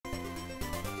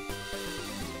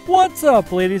What's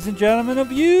up, ladies and gentlemen of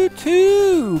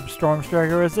YouTube?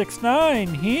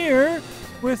 StormStrikerSX9 here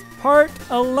with part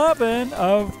 11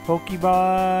 of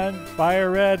Pokemon Fire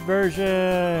Red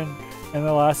version. In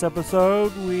the last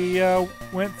episode, we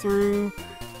went through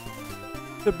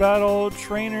the battle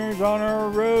trainers on our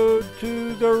road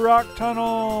to the rock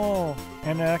tunnel.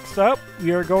 And next up,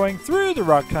 we are going through the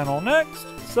rock tunnel next.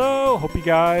 So, hope you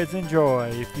guys enjoy.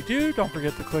 If you do, don't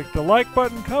forget to click the like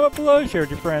button, comment below, share with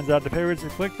your friends, add to favorites,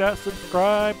 and click that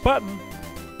subscribe button.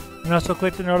 And also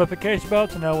click the notification bell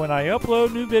to know when I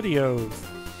upload new videos.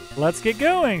 Let's get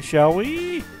going, shall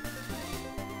we?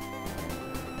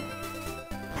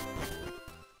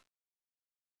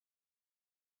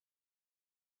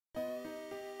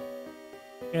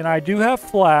 And I do have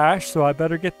Flash, so I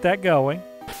better get that going.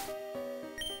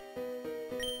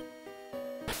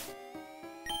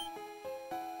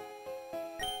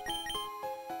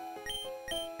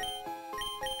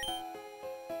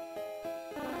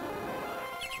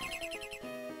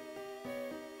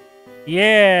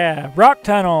 Yeah, rock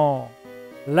tunnel.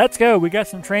 Let's go. We got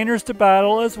some trainers to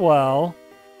battle as well.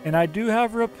 And I do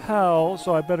have repel,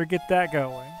 so I better get that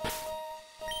going.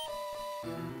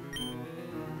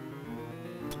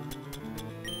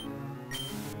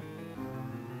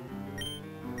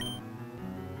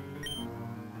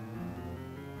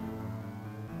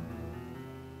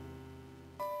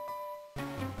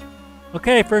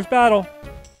 Okay, first battle.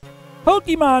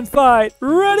 Pokemon fight.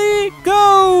 Ready,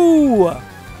 go!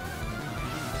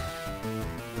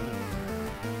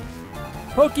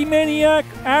 Pokemaniac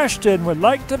Ashton would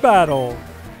like to battle.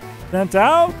 Sent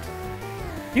out,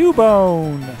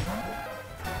 Cubone.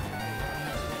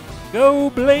 Go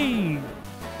Blaze.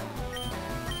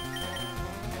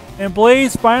 And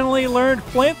Blaze finally learned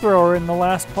Flamethrower in the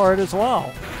last part as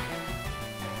well.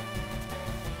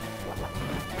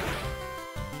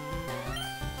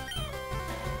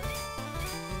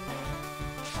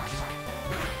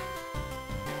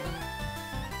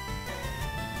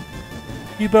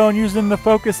 Cubone using the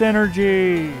focus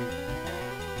energy.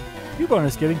 Cubone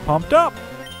is getting pumped up.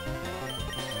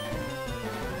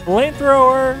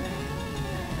 Flamethrower.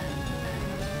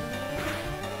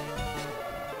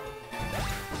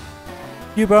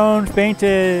 Cubone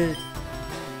fainted.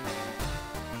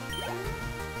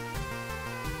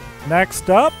 Next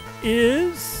up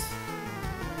is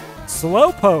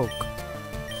Slowpoke.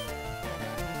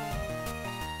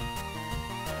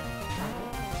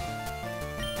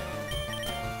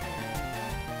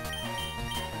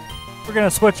 We're going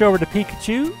to switch over to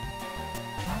Pikachu.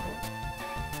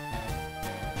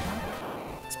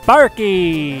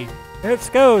 Sparky! Let's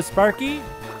go, Sparky!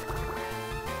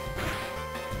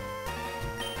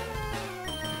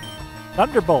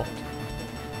 Thunderbolt.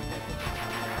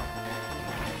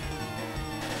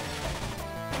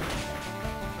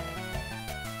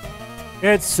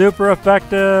 It's super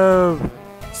effective!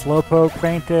 Slowpoke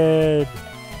fainted.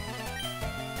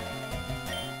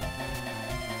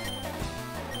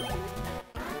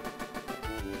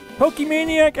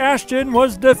 Pokemaniac Ashton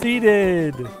was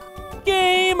defeated.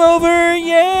 Game over,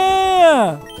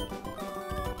 yeah!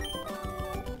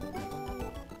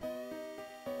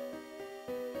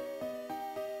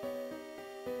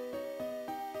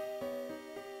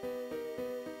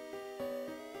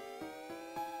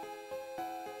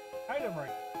 Item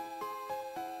right.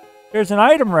 There's an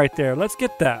item right there. Let's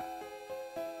get that.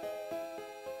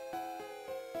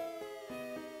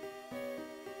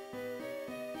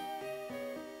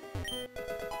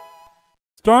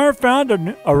 Star found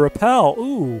a repel.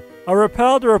 Ooh, a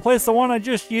repel to replace the one I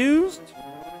just used?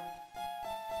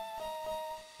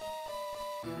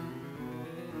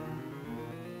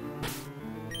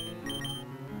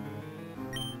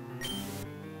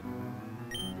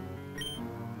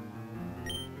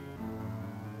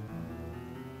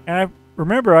 And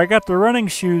remember, I got the running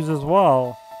shoes as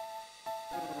well.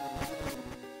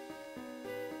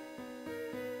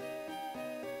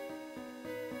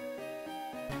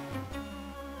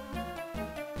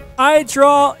 I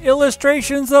draw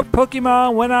illustrations of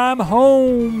Pokemon when I'm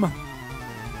home.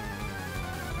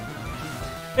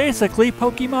 Basically,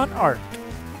 Pokemon art.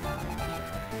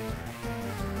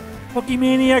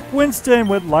 Pokemaniac Winston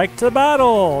would like to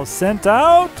battle. Sent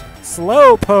out,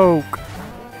 Slowpoke.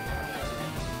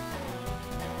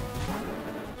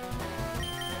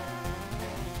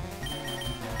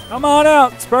 Come on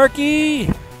out,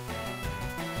 Sparky.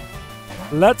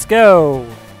 Let's go.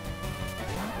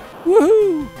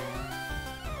 Woohoo!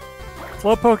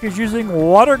 Slowpoke is using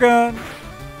Water Gun.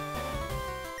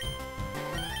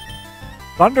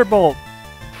 Thunderbolt.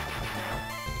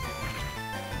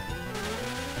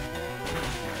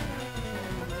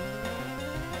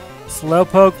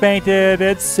 Slowpoke fainted.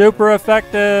 It's super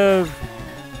effective.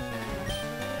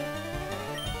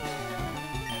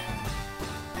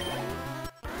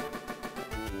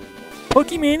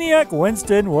 Pokemaniac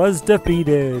Winston was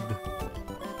defeated.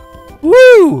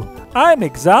 Woo! I'm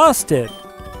exhausted.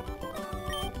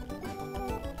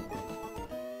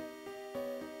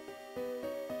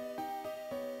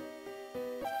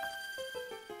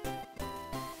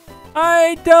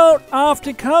 I don't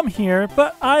often come here,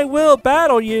 but I will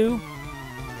battle you.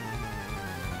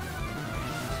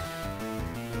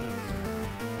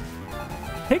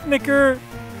 Picnicker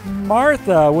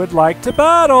Martha would like to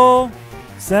battle.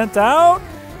 Sent out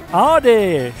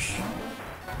Oddish.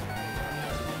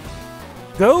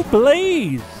 Go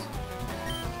Blaze.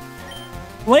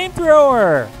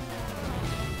 Flamethrower.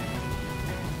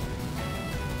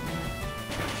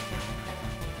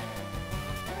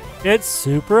 It's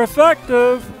super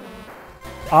effective.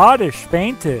 Oddish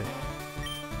fainted.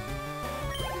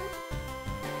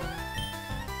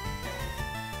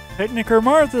 Picnicker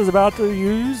Martha is about to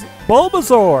use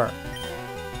Bulbasaur.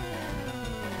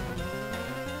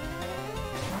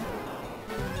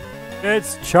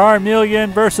 It's Charmeleon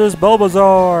versus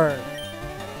Bulbasaur.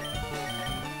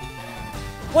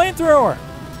 Flamethrower.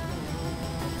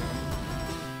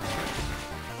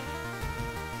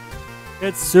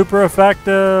 It's super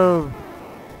effective.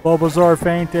 Bulbasaur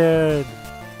fainted.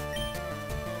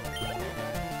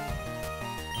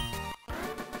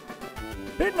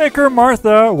 Picnicker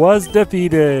Martha was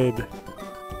defeated.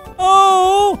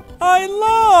 Oh, I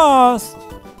lost.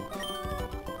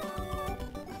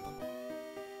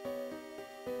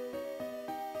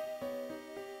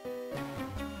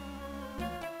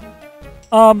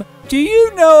 Do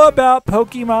you know about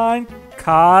Pokemon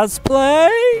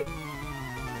cosplay?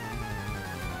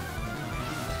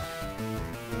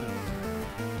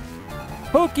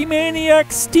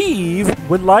 Pokemaniac Steve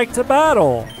would like to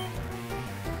battle.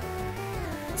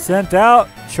 Sent out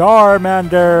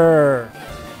Charmander.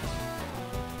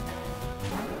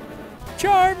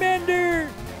 Charmander!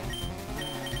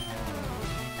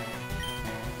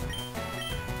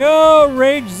 Go,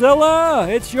 Ragezilla!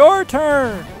 It's your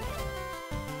turn!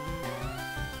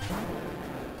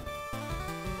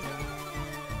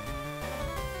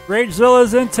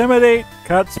 Ragezilla's Intimidate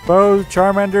cuts both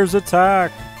Charmander's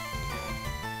attack.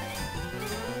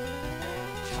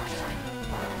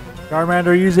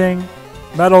 Charmander using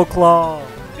Metal Claw.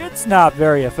 It's not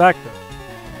very effective.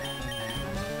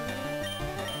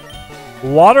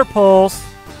 Water Pulse.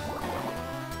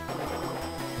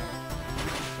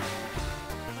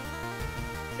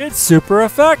 It's super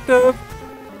effective.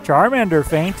 Charmander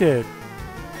fainted.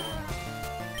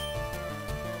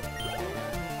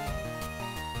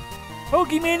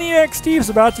 Pokemaniac Steve's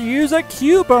about to use a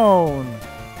Cubone.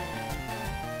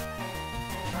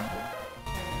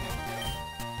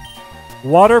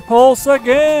 Water Pulse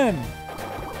again.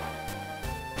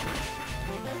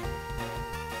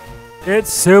 It's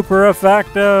super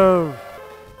effective.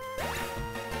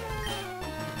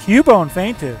 Cubone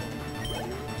fainted.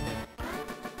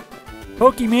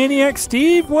 Pokemaniac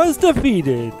Steve was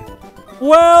defeated.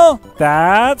 Well,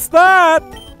 that's that.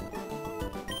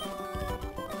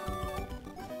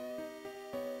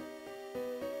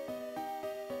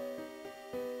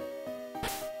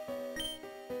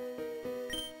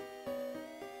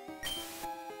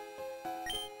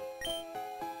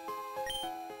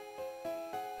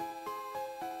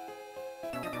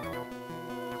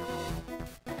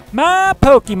 My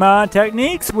Pokemon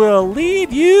techniques will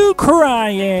leave you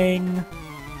crying.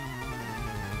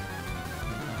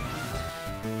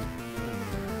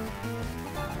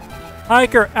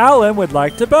 Hiker Allen would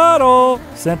like to battle.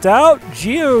 Sent out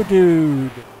Geodude.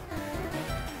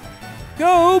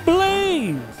 Go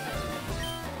Blaze.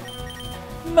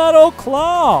 Metal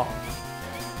Claw.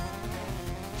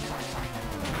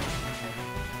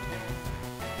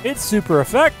 It's super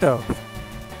effective.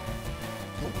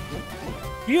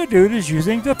 Geodude is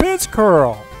using Defense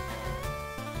Curl.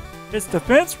 Its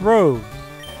defense rose.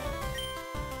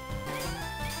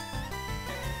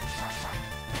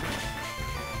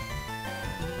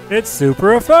 It's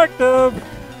super effective.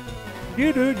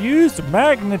 Geodude used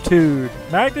Magnitude.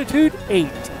 Magnitude 8.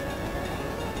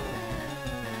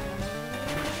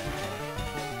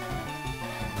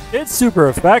 It's super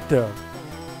effective.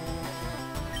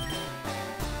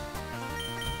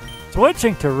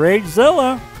 Switching to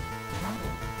Ragezilla.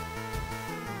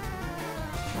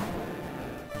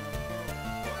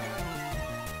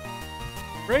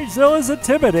 Ragezilla's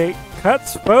Intimidate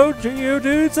cuts foe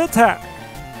Geodude's attack.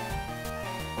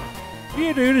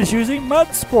 Geodude is using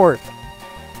Mud Sport.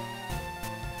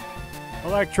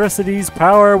 Electricity's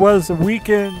power was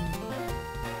weakened.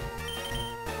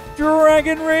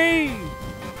 Dragon Ray!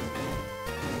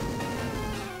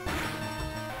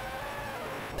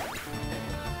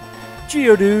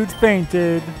 Geodude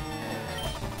fainted.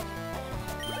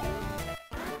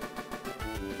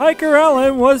 Hiker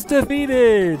Allen was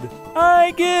defeated.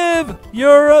 I give!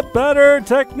 You're a better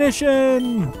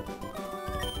technician!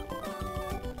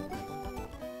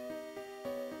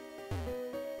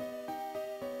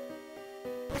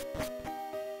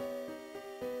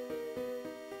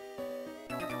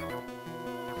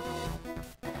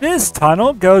 This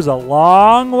tunnel goes a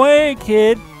long way,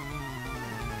 kid.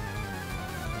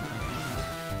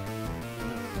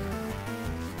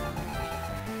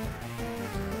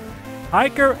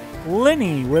 Hiker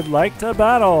Lenny would like to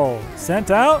battle. Sent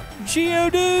out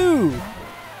Geodude.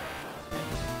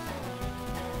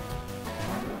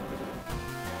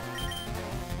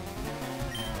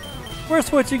 We're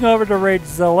switching over to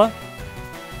Ragezilla.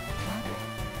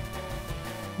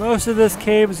 Most of this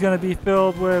cave is going to be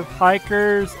filled with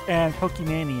hikers and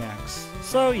Pokemaniacs.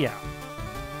 So yeah.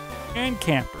 And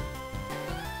camper.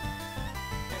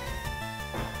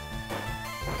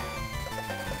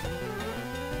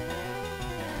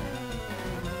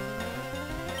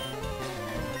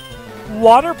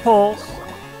 Water Pulse.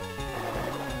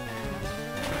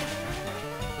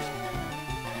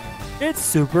 It's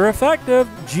super effective.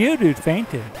 Geodude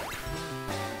fainted.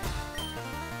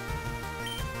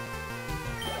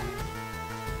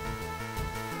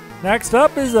 Next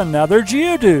up is another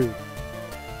Geodude.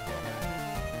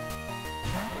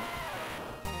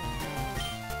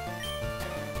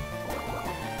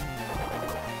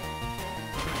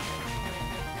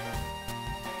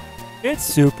 It's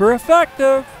super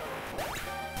effective.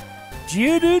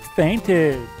 Geodude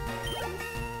fainted.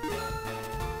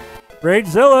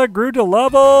 Ragezilla grew to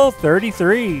level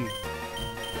 33.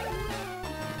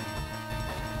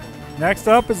 Next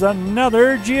up is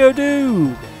another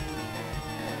Geodude.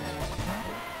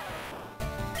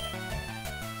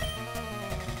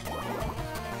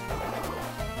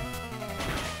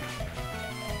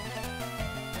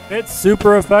 It's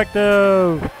super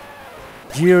effective.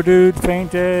 Geodude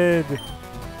fainted.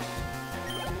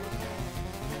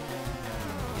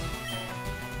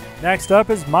 Next up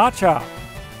is Machop.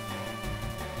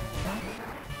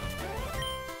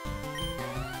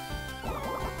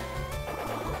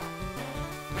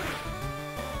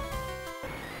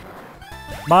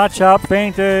 Machop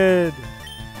fainted.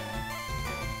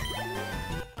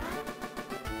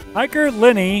 Hiker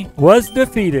Lenny was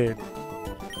defeated.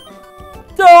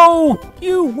 No!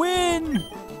 You win!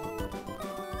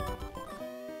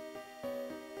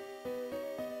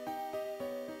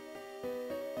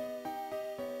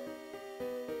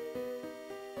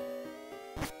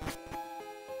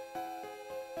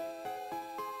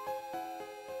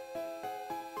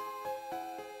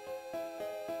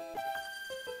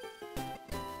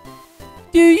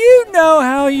 Do you know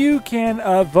how you can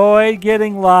avoid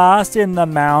getting lost in the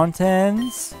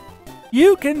mountains?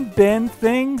 You can bend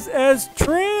things as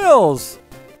trails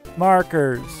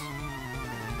markers.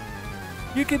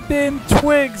 You can bend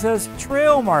twigs as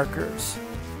trail markers.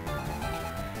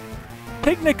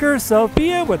 Picnicker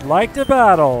Sophia would like to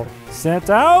battle. Sent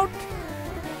out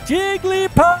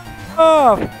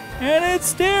Jigglypuff! And it's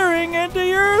staring into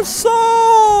your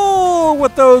soul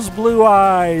with those blue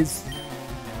eyes.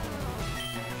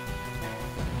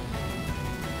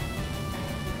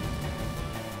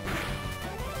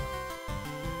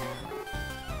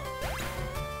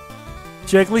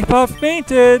 Jigglypuff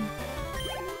fainted.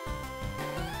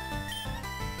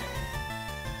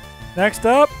 Next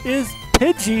up is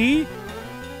Pidgey.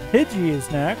 Pidgey is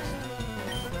next.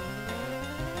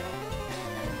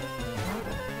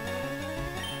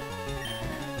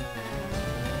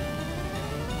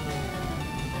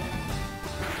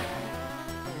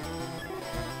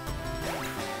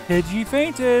 Pidgey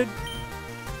fainted.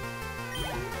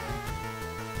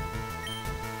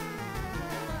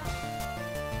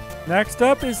 Next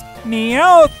up is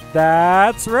Meowth.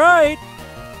 That's right.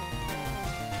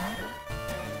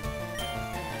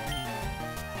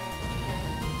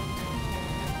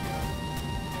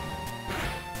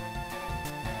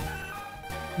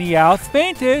 Meowth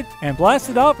fainted and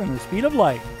blasted off in the speed of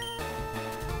light.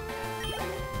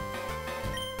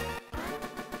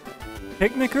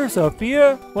 Picnicker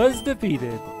Sophia was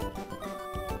defeated.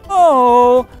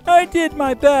 Oh, I did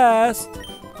my best.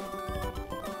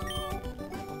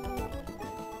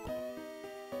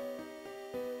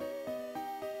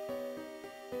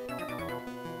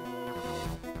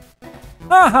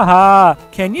 Ha ha ha!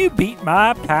 Can you beat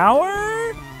my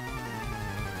power?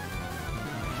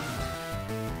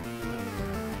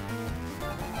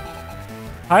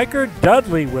 Hiker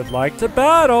Dudley would like to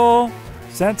battle.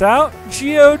 Sent out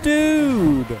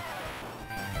Geodude.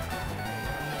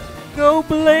 Go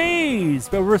Blaze!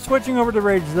 But we're switching over to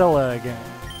Ragezilla again.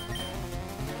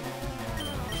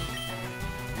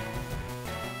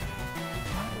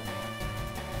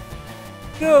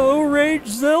 Go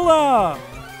Ragezilla!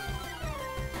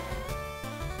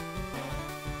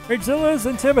 Ragezilla's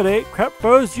Intimidate kept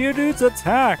foes Geodude's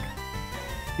attack.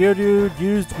 Geodude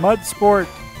used Mud Sport.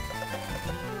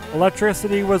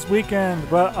 Electricity was weakened,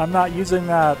 but I'm not using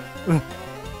that.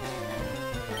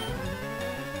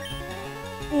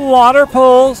 Water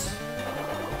Pulse.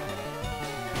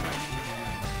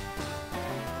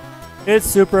 It's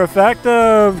super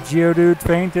effective. Geodude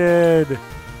fainted.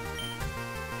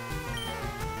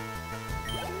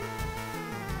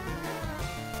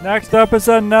 Next up is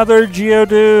another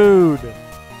Geodude.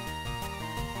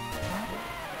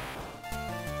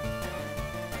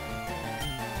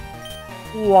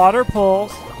 Water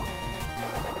Pulse.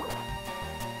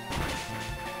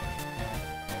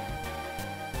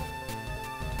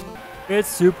 It's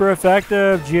super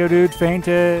effective. Geodude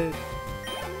fainted.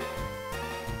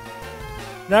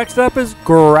 Next up is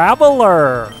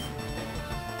Graveler.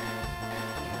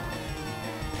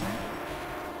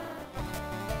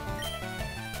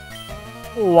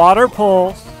 Water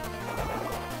Pulse.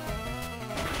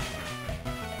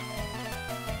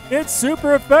 It's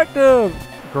super effective.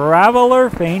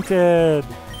 Graveler fainted.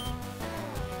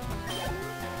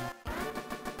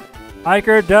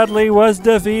 Hiker Dudley was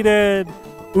defeated.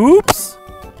 Oops!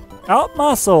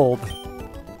 Outmuscled.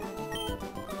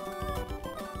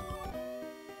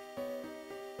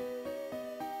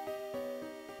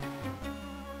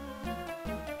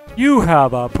 You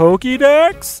have a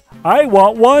Pokédex? I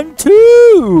want one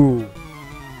too!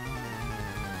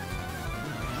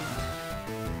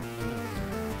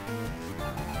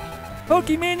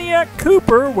 Pokemaniac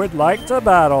Cooper would like to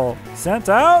battle. Sent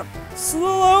out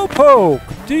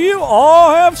Slowpoke. Do you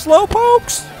all have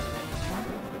Slowpokes?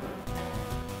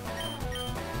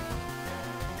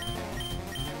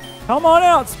 Come on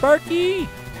out, Sparky!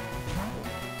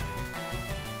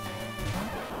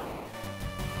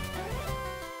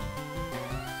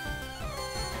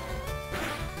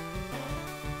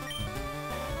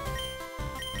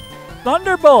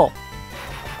 Thunderbolt!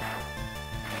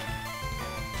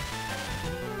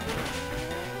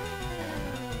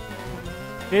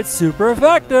 It's super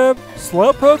effective.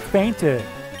 Slowpoke fainted.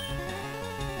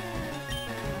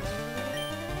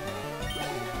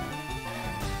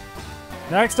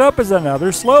 Next up is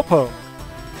another Slowpoke.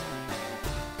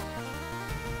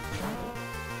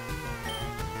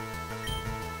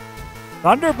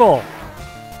 Thunderbolt.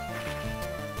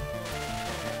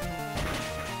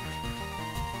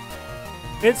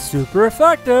 It's super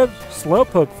effective.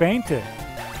 Slowpoke fainted.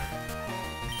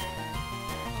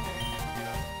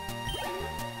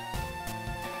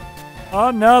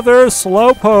 Another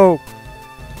Slowpoke.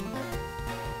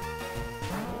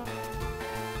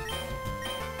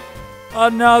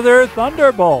 Another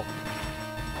Thunderbolt.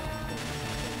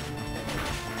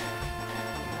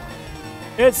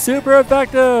 It's super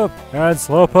effective. And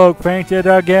Slowpoke fainted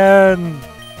again.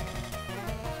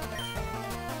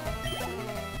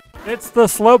 It's the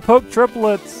Slowpoke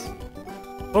triplets.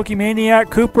 Pokemaniac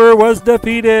Cooper was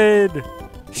defeated.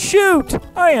 Shoot!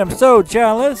 I am so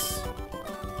jealous.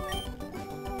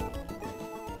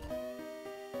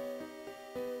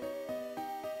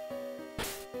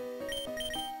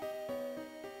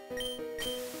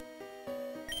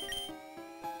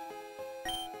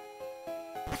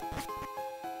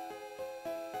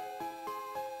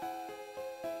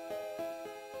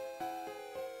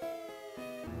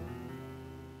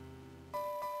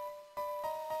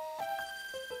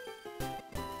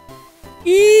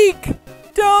 Eek!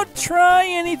 Don't try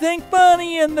anything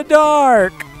funny in the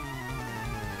dark!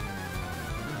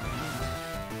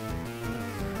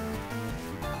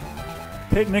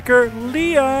 Picnicker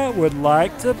Leah would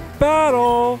like to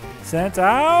battle. Sent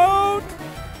out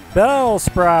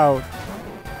Bellsprout.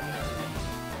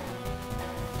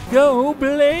 Go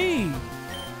Blaze!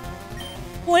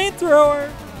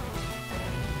 Flamethrower!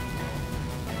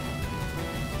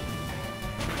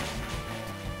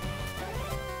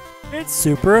 It's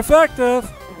super effective.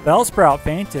 Bellsprout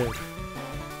fainted.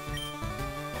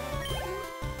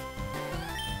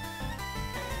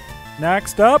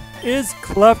 Next up is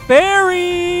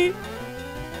Clefairy.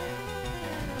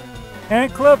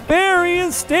 And Clefairy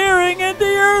is staring into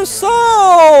your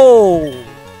soul.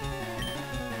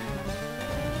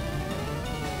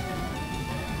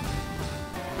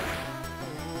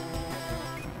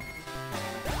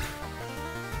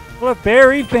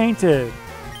 Clefairy fainted.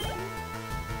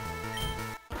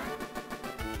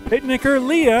 Picnicker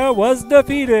Leah was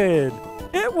defeated.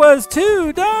 It was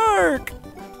too dark!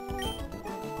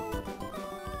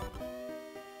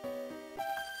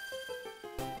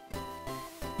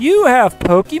 You have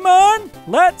Pokemon?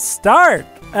 Let's start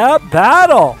a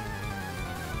battle!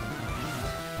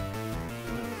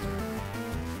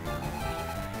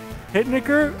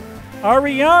 Hitniker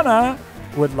Ariana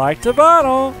would like to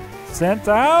battle. Sent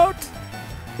out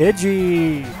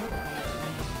Pidgey.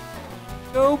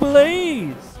 Go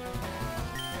Blaze!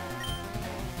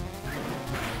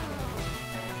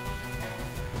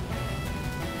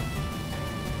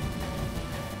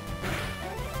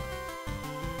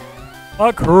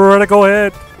 A critical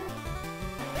hit!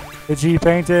 Pidgey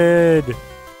fainted!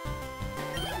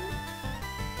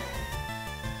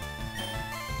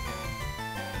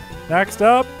 Next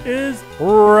up is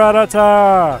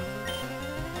Rattata!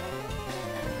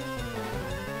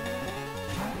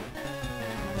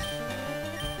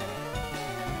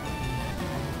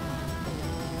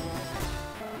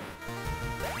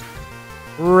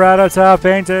 Rattata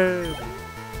fainted!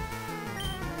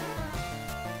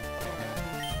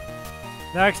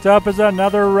 Next up is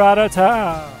another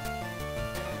Rattata!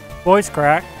 Voice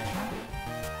crack.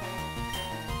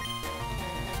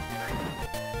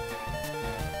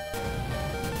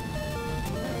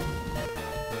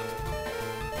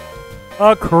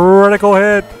 A critical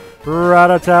hit!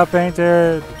 Rattata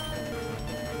fainted!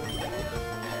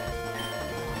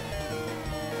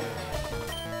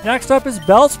 Next up is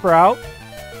Bellsprout.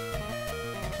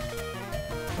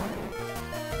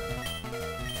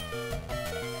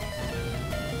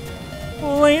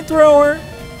 Flamethrower!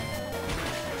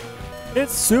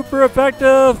 It's super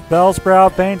effective!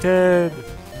 Bellsprout fainted!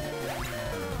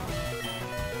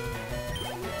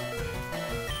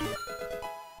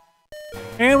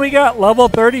 And we got level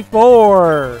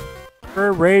 34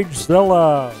 for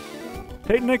Ragezilla.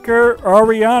 Hitniker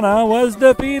Ariana was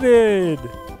defeated.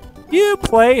 You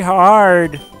play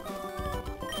hard.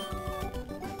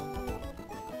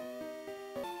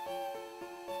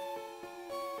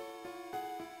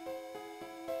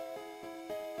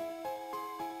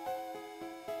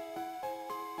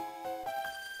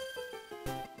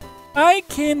 I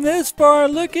came this far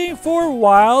looking for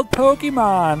wild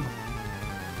Pokemon.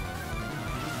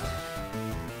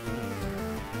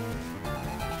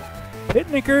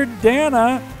 Hitniker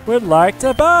Dana would like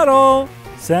to battle.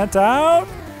 Sent out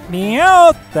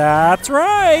Meowth. That's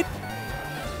right.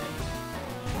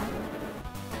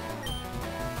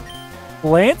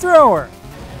 Flamethrower.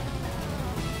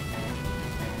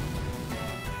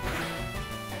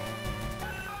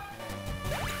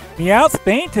 Meowth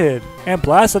fainted and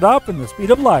blasted off in the speed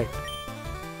of light.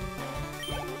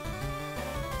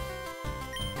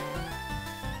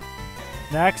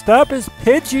 Next up is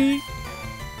Pidgey.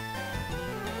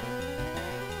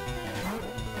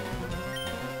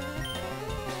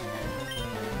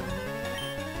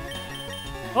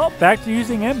 Oh, back to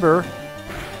using Ember.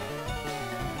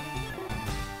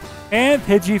 And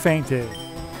Pidgey fainted.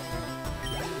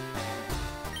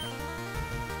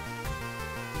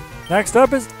 Next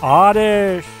up is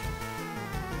Oddish.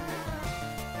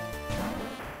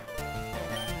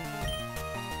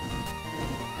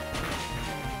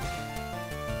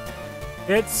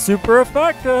 It's super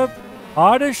effective.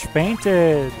 Oddish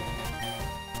fainted.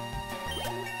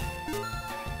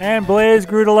 And Blaze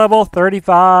grew to level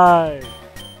 35.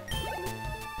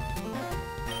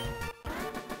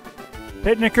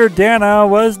 Hitniker Dana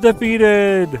was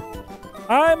defeated.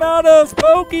 I'm out of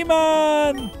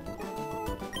Pokemon!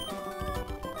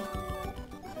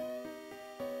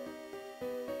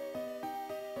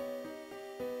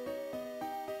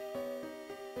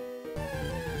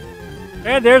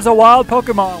 And there's a wild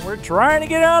Pokemon. We're trying to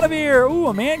get out of here. Ooh,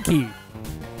 a Mankey.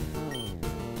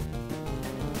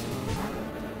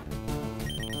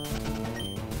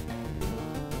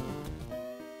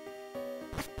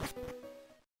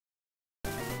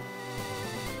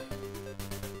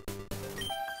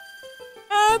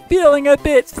 I'm feeling a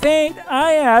bit faint.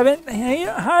 I haven't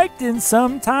hiked in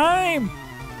some time.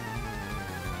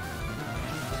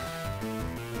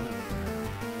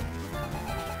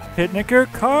 Hitniker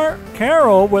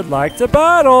Carol would like to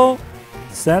battle.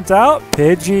 Sent out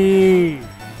Pidgey.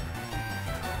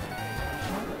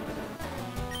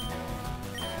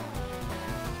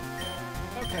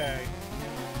 Okay.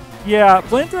 Yeah,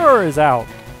 Flamethrower is out.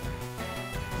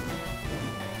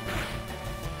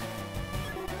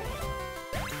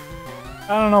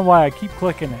 I don't know why I keep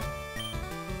clicking it.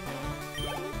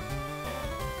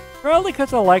 Probably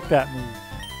because I like that move.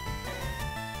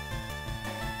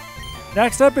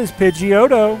 Next up is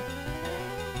Pidgeotto.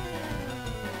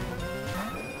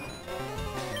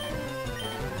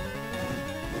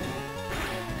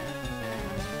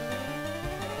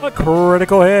 A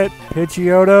critical hit.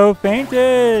 Pidgeotto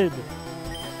fainted.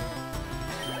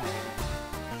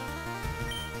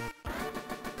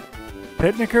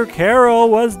 Pitniker Carol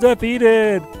was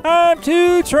defeated. I'm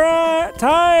too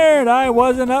tired. I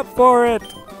wasn't up for it.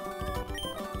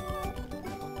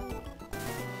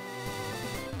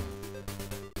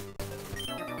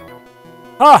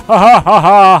 Ha ha ha ha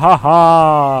ha ha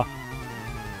ha.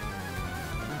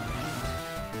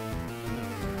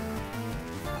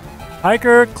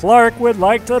 Hiker Clark would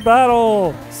like to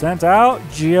battle. Sent out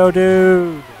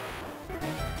Geodude.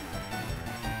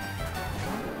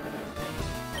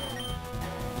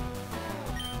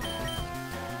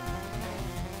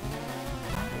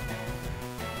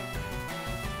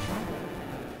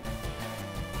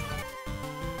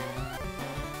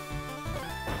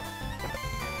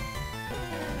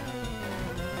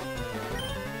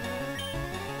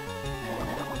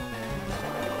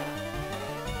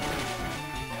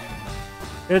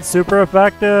 It's super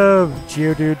effective!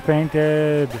 Geodude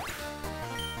fainted.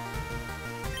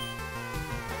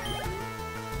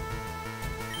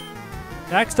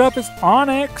 Next up is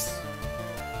Onix.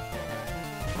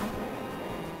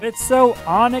 It's so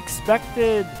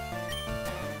unexpected.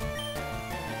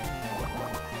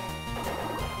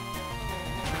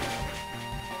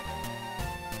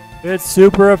 It's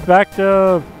super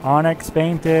effective. Onix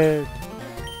fainted.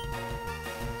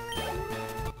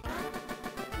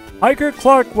 Hiker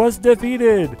Clark was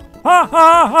defeated. Ha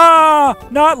ha ha!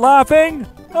 Not laughing.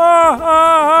 Ha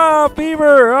ha ha!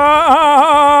 Fever. Ha ha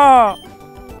ha!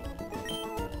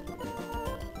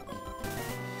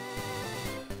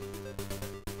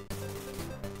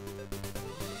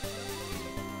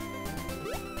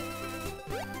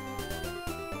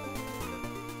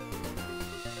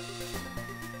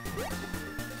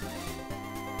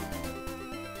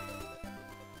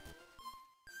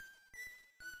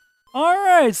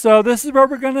 Alright, so this is where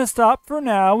we're going to stop for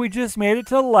now. We just made it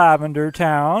to Lavender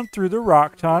Town through the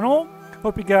rock tunnel.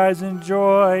 Hope you guys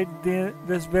enjoyed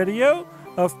this video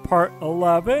of part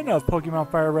 11 of Pokemon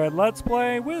Fire Red Let's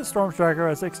Play with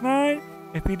StormStrikerSX9.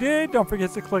 If you did, don't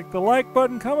forget to click the like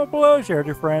button, comment below, share it with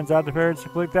your friends out there, so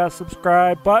click that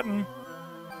subscribe button.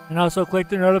 And also click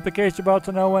the notification bell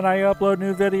to know when I upload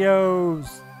new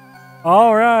videos.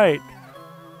 Alright,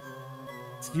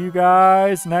 see you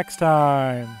guys next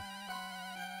time.